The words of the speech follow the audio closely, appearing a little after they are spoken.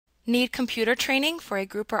Need computer training for a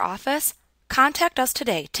group or office? Contact us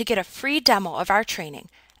today to get a free demo of our training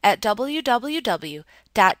at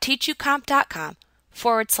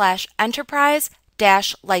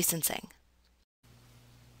www.teachucomp.com/enterprise-licensing.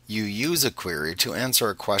 You use a query to answer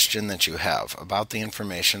a question that you have about the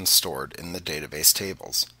information stored in the database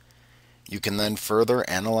tables. You can then further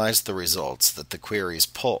analyze the results that the queries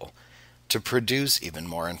pull to produce even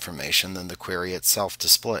more information than the query itself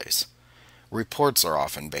displays. Reports are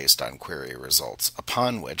often based on query results,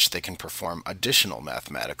 upon which they can perform additional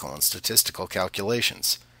mathematical and statistical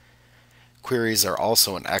calculations. Queries are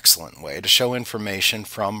also an excellent way to show information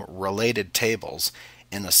from related tables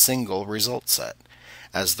in a single result set,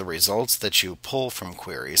 as the results that you pull from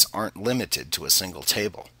queries aren't limited to a single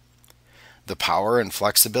table. The power and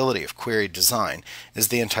flexibility of query design is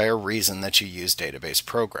the entire reason that you use database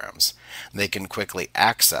programs. They can quickly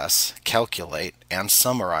access, calculate, and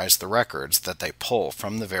summarize the records that they pull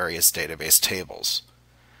from the various database tables.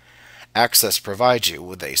 Access provides you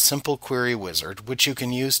with a simple query wizard which you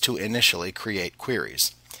can use to initially create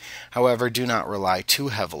queries. However, do not rely too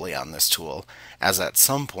heavily on this tool, as at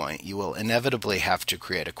some point you will inevitably have to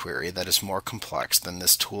create a query that is more complex than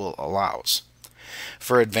this tool allows.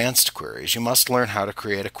 For advanced queries, you must learn how to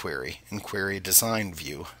create a query in Query Design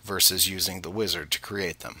view versus using the wizard to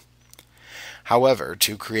create them. However,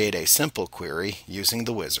 to create a simple query using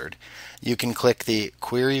the wizard, you can click the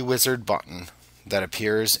Query Wizard button that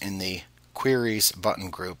appears in the Queries button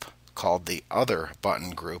group called the Other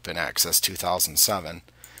button group in Access 2007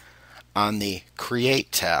 on the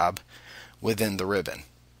Create tab within the ribbon.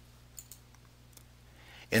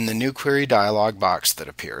 In the new query dialog box that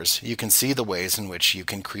appears, you can see the ways in which you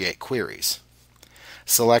can create queries.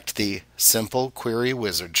 Select the Simple Query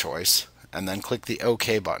Wizard choice and then click the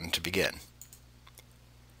OK button to begin.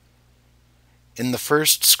 In the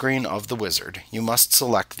first screen of the wizard, you must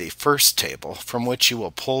select the first table from which you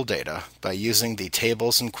will pull data by using the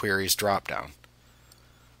Tables and Queries dropdown.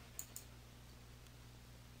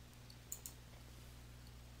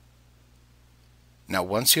 Now,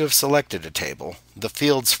 once you have selected a table, the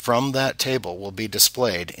fields from that table will be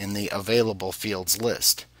displayed in the Available Fields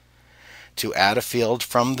list. To add a field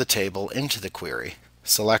from the table into the query,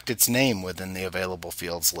 select its name within the Available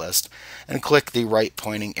Fields list and click the right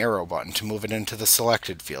pointing arrow button to move it into the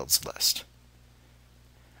Selected Fields list.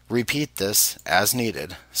 Repeat this as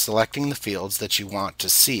needed, selecting the fields that you want to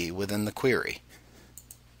see within the query.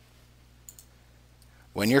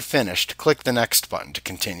 When you're finished, click the Next button to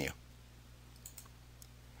continue.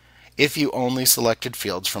 If you only selected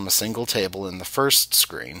fields from a single table in the first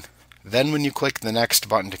screen, then when you click the Next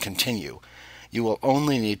button to continue, you will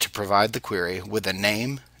only need to provide the query with a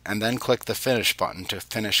name and then click the Finish button to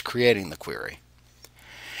finish creating the query.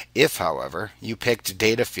 If, however, you picked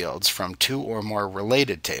data fields from two or more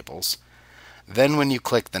related tables, then when you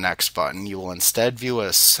click the Next button, you will instead view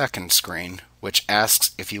a second screen which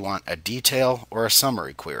asks if you want a detail or a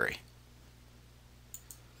summary query.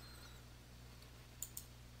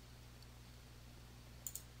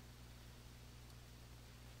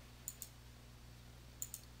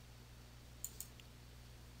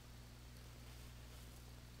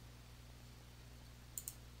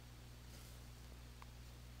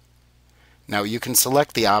 Now you can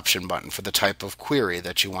select the option button for the type of query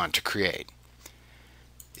that you want to create.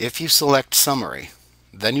 If you select Summary,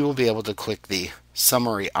 then you will be able to click the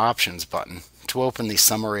Summary Options button to open the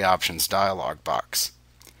Summary Options dialog box.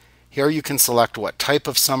 Here you can select what type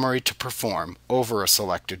of summary to perform over a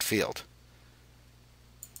selected field.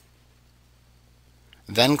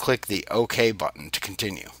 Then click the OK button to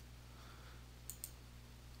continue.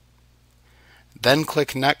 Then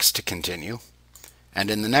click Next to continue. And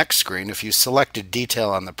in the next screen, if you selected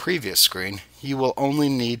detail on the previous screen, you will only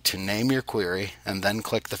need to name your query and then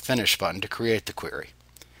click the Finish button to create the query.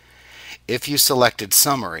 If you selected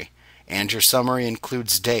Summary and your summary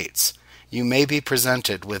includes dates, you may be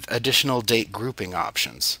presented with additional date grouping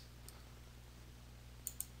options.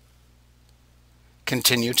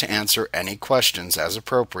 Continue to answer any questions as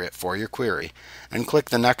appropriate for your query and click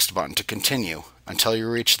the Next button to continue until you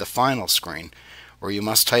reach the final screen where you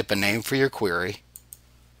must type a name for your query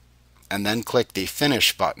and then click the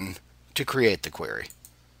Finish button to create the query.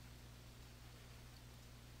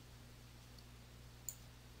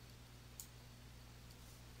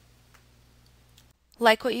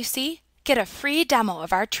 Like what you see? Get a free demo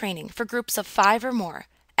of our training for groups of 5 or more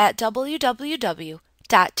at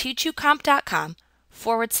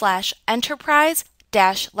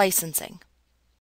www.teachucomp.com/enterprise-licensing.